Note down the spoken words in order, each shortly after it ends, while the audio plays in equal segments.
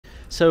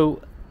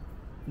So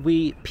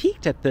we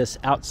peeked at this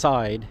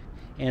outside,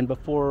 and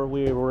before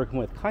we were working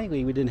with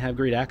Kylie, we didn't have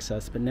great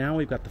access, but now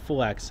we've got the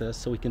full access,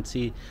 so we can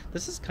see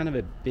this is kind of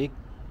a big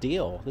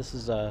deal. This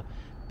is a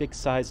big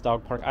size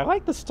dog park. I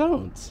like the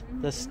stones.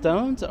 The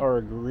stones are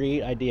a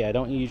great idea. I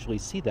don't usually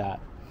see that.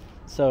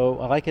 So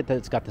I like it that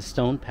it's got the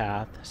stone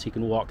path so you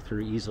can walk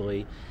through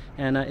easily,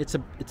 and it's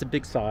a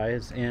big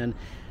size. And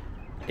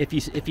if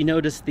you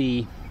notice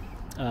the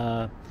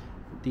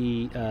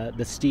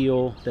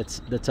steel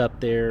that's up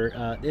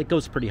there, it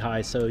goes pretty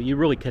high, so you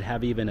really could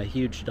have even a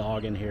huge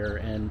dog in here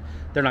and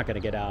they're not going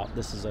to get out.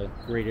 This is a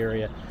great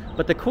area.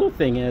 But the cool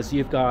thing is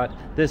you've got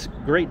this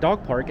great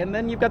dog park, and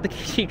then you've got the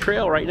KT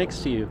Trail right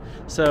next to you.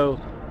 So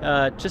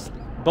just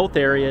both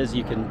areas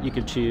you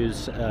can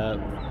choose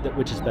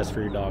which is best for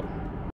your dog.